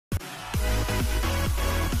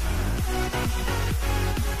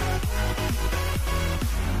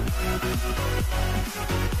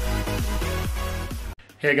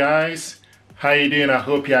Hey guys, how you doing? I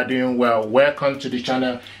hope you are doing well. Welcome to the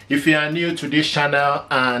channel. If you are new to this channel,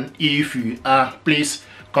 and if you are, please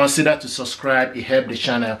consider to subscribe. It helps the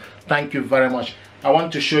channel. Thank you very much. I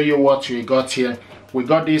want to show you what we got here. We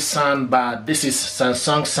got this soundbar. This is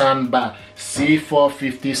Samsung Soundbar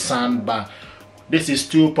C450 soundbar. This is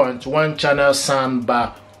 2.1 channel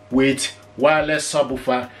soundbar with wireless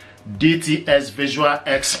subwoofer DTS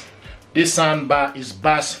VIRTUal. This soundbar is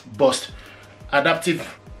bass boost,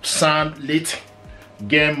 Adaptive Sound Lite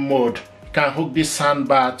game mode. You can hook this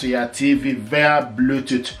soundbar to your TV via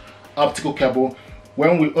Bluetooth optical cable.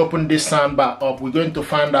 When we open this soundbar up, we're going to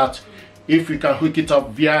find out if we can hook it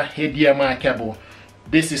up via HDMI cable.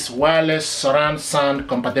 This is wireless surround sound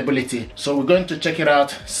compatibility. So we're going to check it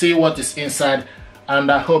out, see what is inside, and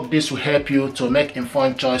I hope this will help you to make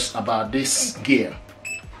informed choice about this gear.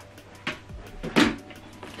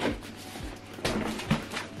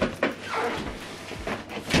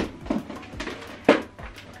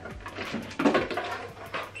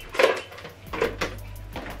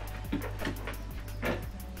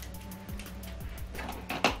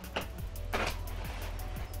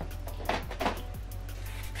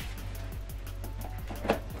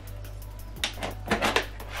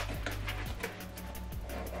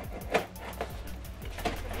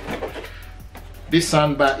 This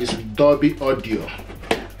soundbar is with Dolby Audio.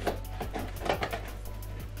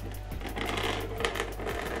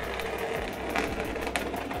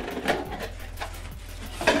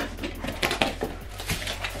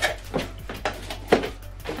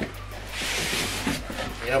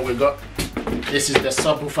 Here we go. This is the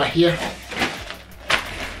subwoofer here,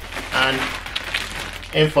 and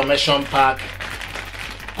information pack,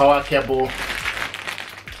 power cable,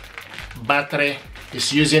 battery.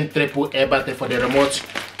 It's using AAA battery for the remote,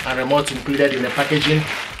 and remote included in the packaging,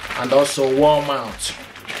 and also wall mount.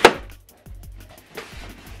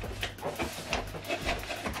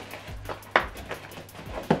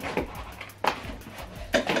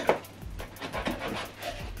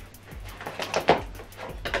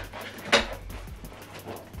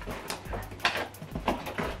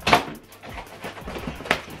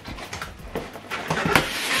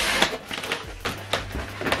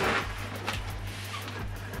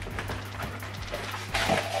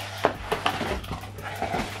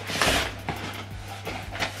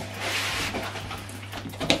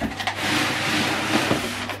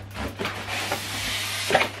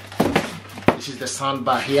 This is the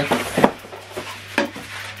soundbar here.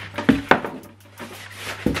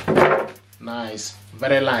 Nice,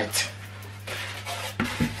 very light.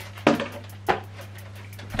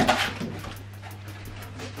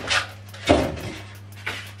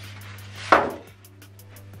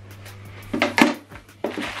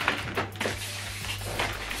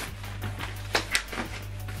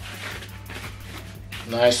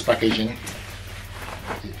 Nice packaging.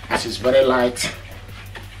 This is very light.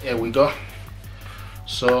 Here we go.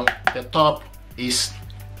 So the top is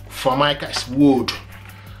formica, is wood,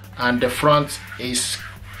 and the front is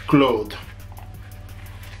cloth.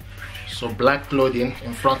 So black clothing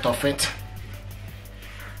in front of it.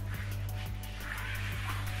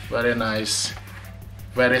 Very nice,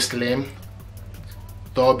 very slim.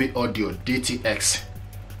 Dolby Audio DTS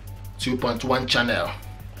 2.1 channel.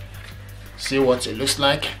 See what it looks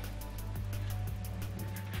like.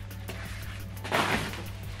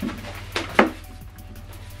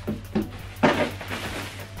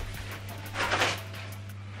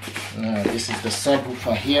 Now this is the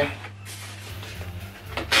subwoofer here.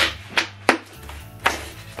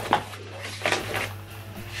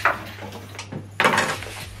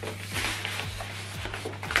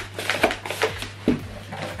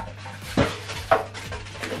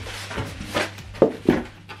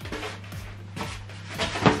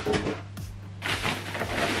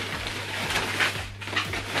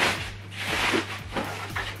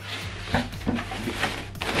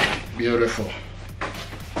 Beautiful.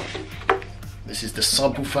 This is the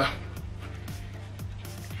subwoofer.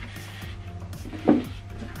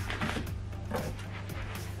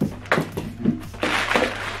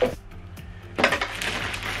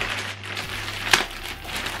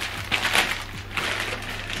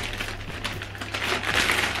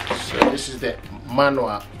 So this is the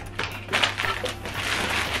manual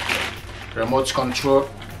remote control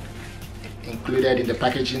included in the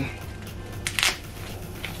packaging.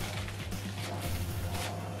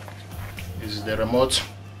 This is the remote,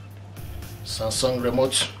 Samsung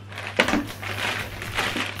remote.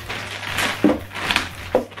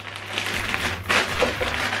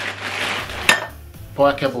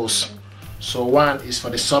 Power cables. So one is for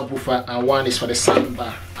the subwoofer and one is for the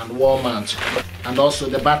soundbar and wall mount, and also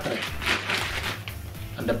the battery.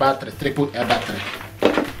 the battery, triple A battery.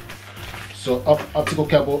 So optical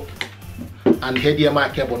cable and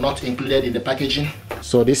HDMI cable not included in the packaging.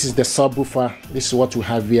 So this is the subwoofer. This is what we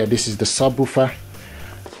have here. This is the subwoofer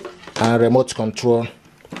and remote control.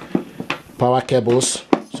 Power cables.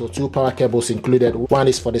 So 2 power cables included. One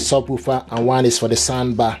is for the subwoofer and one is for the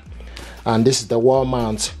soundbar. And this is the wall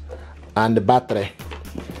mount and the battery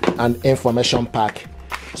and information pack.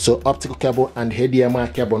 So optical cable and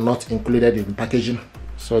HDMI cable not included in the packaging.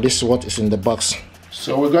 So this is what is in the box.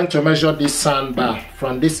 So we're going to measure this soundbar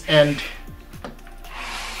from this end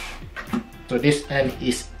to this end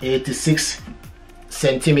is 86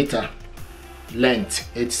 centimeter length,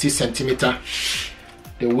 86 centimeter.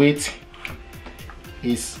 The weight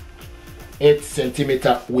is 8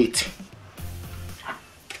 centimeter weight.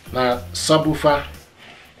 Now subwoofer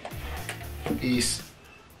is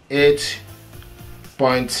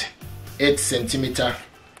 8.8 centimeter,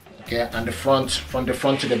 okay, and the front, from the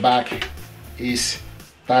front to the back, is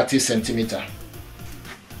 30 centimeter.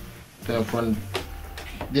 Then from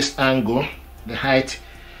this angle, the height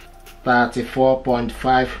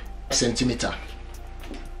 34.5 centimeter.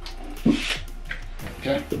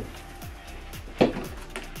 Okay,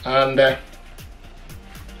 and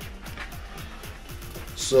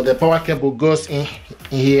so the power cable goes in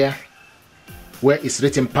here where it's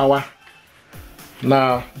written power.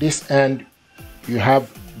 Now this end you have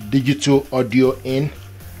digital audio in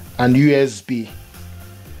and USB.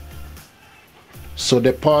 So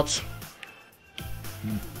the port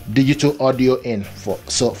digital audio in for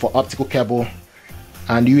optical cable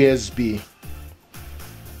and USB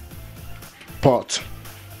port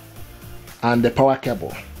and the power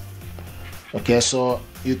cable. Okay, so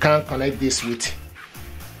you can connect this with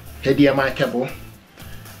HDMI cable.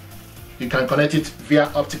 You can connect it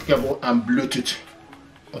via optical cable and Bluetooth,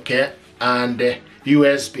 okay, and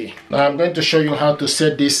USB. Now I'm going to show you how to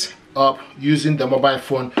set this up using the mobile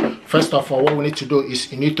phone. First of all, what we need to do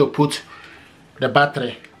is you need to put the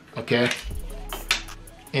battery, okay,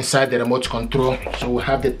 inside the remote control. So we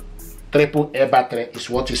have the triple A battery is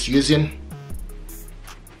what it's using.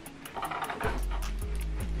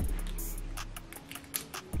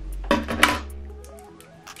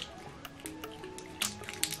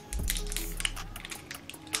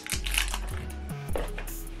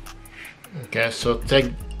 Okay, so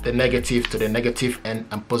take the negative to the negative end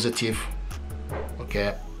and positive,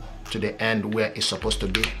 okay, to the end where it's supposed to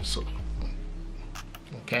be. So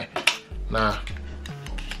okay, now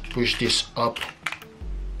push this up.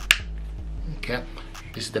 Okay,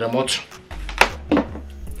 this is the remote.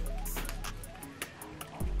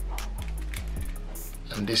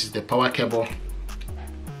 And this is the power cable.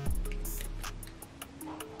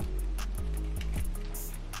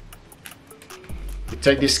 We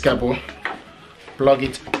take this cable, plug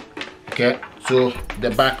it, okay, to the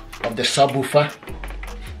back of the subwoofer,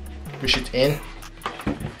 push it in.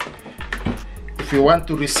 If you want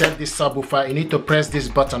to reset this subwoofer, you need to press this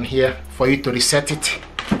button here for you to reset it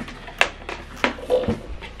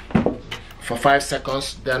for 5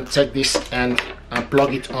 seconds. Then take this end and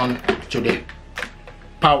plug it on to the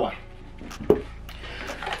power,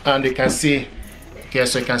 and you can see, okay,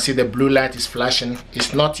 so you can see the blue light is flashing.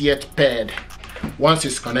 It's not yet paired. Once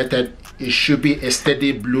it's connected, it should be a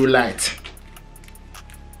steady blue light.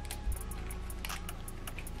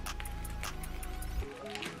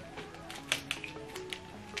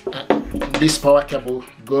 This power cable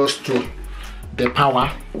goes to the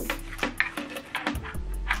power.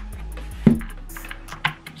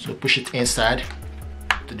 So push it inside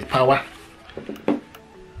to the power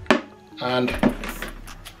and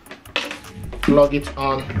plug it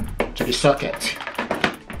on to the socket.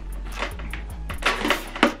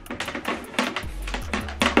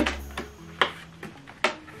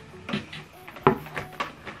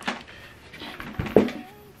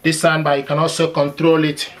 This soundbar, you can also control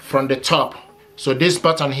it from the top. So this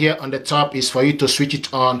button here on the top is for you to switch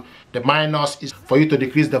it on. The minus is for you to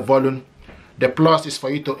decrease the volume. The plus is for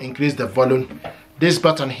you to increase the volume. This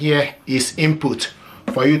button here is input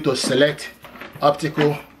for you to select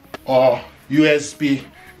optical or USB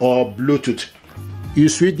or Bluetooth. You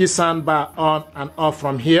switch this soundbar on and off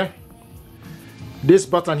from here. This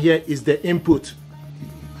button here is the input.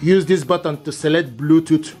 Use this button to select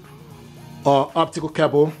Bluetooth or optical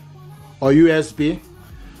cable or USB.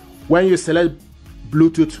 When you select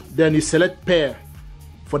Bluetooth, then you select pair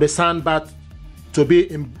for the soundbar to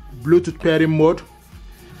be in Bluetooth pairing mode.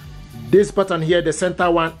 This button here, the center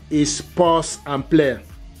one, is pause and play,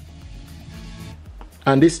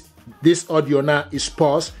 and this audio now is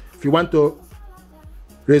pause. If you want to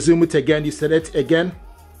resume it again, you select again,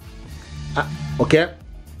 okay,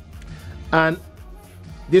 and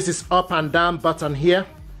this is up and down button here.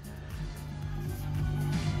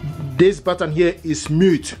 This button here is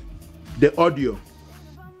mute. The audio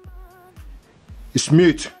is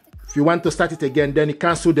mute. If you want to start it again, then you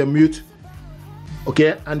cancel the mute.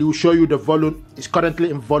 Okay, and it will show you the volume. It's currently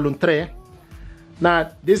in volume 3.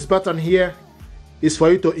 Now this button here is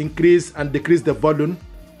for you to increase and decrease the volume.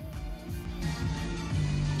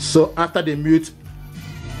 So after the mute,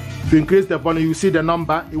 if you increase the volume, you see the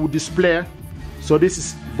number, it will display. So this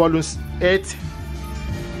is volume 8.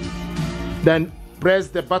 Then press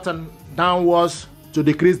the button downwards to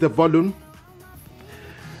decrease the volume.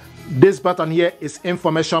 This button here is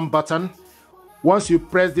information button. Once you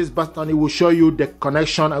press this button, it will show you the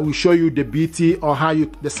connection. I will show you the BT or how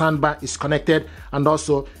the soundbar is connected. And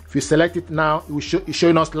also, if you select it now, it will it's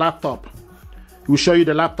showing us laptop. It will show you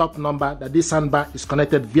the laptop number that this soundbar is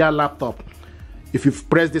connected via laptop. If you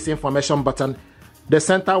press this information button, the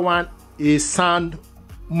center one is sound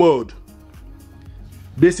mode.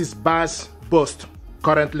 This is bass boost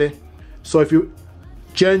currently. So if you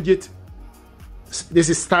change it, this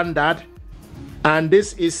is standard, and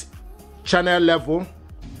this is channel level,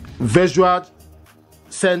 visual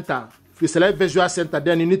center. If you select visual center,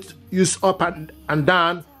 then you need to use up and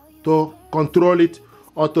down to control it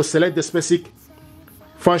or to select the specific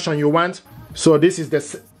function you want. So this is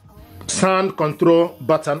the sound control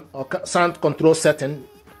button or sound control setting.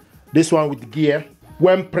 This one with gear.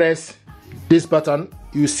 When press this button,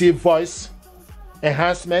 you see voice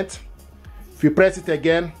enhancement. If you press it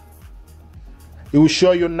again, it will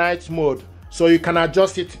show you night mode. So you can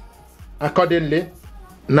adjust it accordingly.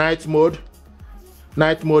 Night mode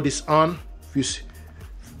is on. If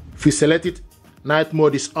you select it, night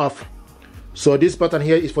mode is off. So this button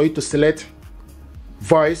here is for you to select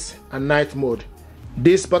voice and night mode.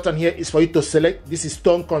 This button here is for you to select. This is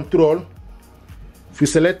tone control. If you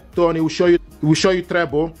select tone, it will show you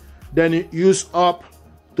treble. Then you use up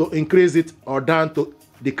to increase it or down to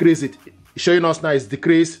decrease it. It's showing us now is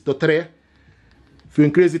decreased to 3. If you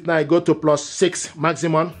increase it now, you go to +6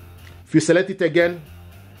 maximum. If you select it again,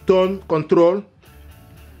 tone control,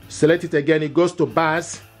 select it again, it goes to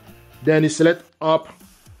bass. Then you select up,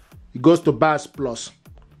 it goes to bass plus.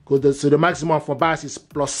 So the maximum for bass is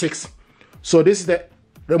 +6. So this is the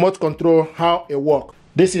remote control, how it works.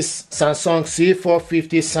 This is Samsung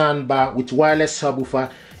C450 soundbar with wireless subwoofer.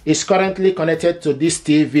 It's currently connected to this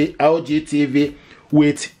TV, LG TV,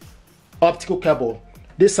 with optical cable.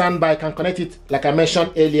 This soundbar can connect it, like I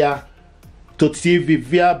mentioned earlier, to TV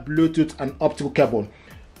via Bluetooth and optical cable.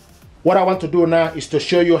 What I want to do now is to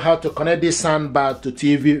show you how to connect this soundbar to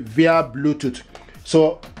TV via Bluetooth.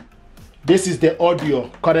 So this is the audio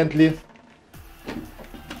currently.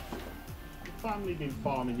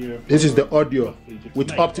 This is the audio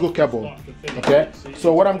with optical cable. Okay,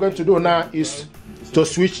 so what I'm going to do now is to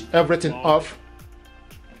switch everything off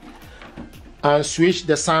and switch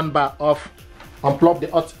the soundbar off. Unplug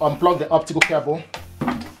the optical cable.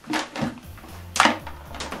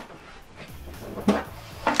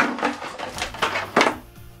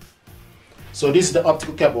 So this is the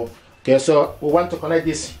optical cable. Okay, so we want to connect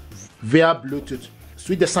this via Bluetooth.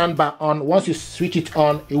 Switch the soundbar on. Once you switch it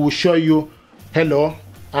on, it will show you hello,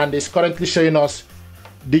 and it's currently showing us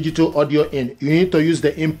digital audio in. You need to use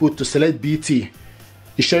the input to select BT.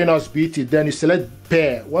 It's showing us BT, then you select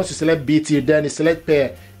pair. Once you select BT, then you select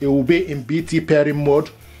pair. It will be in BT pairing mode.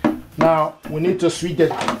 Now we need to switch the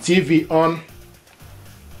TV on.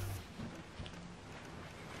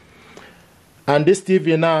 And this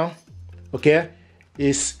TV now, okay,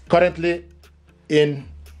 is currently in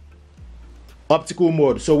optical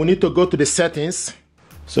mode. So we need to go to the settings.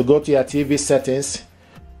 So go to your TV settings.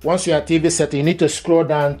 Once you're at TV setting, you need to scroll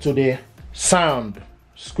down to the sound.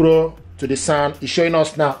 Scroll to the sound. It's showing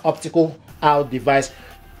us now optical out device.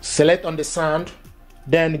 Select on the sound,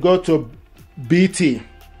 then go to BT,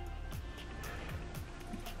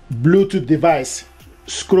 Bluetooth device.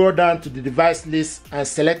 Scroll down to the device list and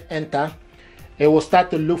select enter. It will start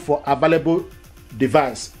to look for available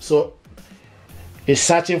device. So it's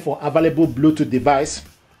searching for available Bluetooth device.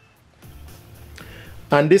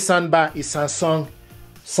 And this soundbar is Samsung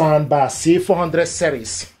Soundbar C400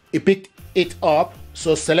 series. You pick it up,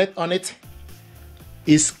 so select on it.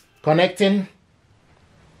 It's connecting.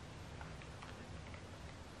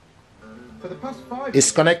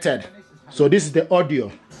 It's connected. So this is the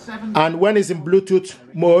audio. And when it's in Bluetooth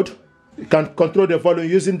mode, you can control the volume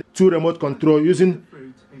using two remote control, using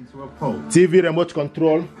TV remote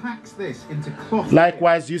control.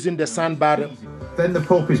 Likewise using the soundbar then the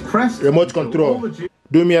pulp is pressed remote control.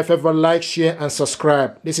 Do me a favor, like, share, and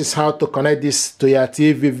subscribe. This is how to connect this to your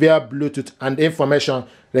TV via Bluetooth and information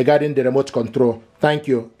regarding the remote control. Thank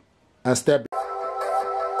you, and stay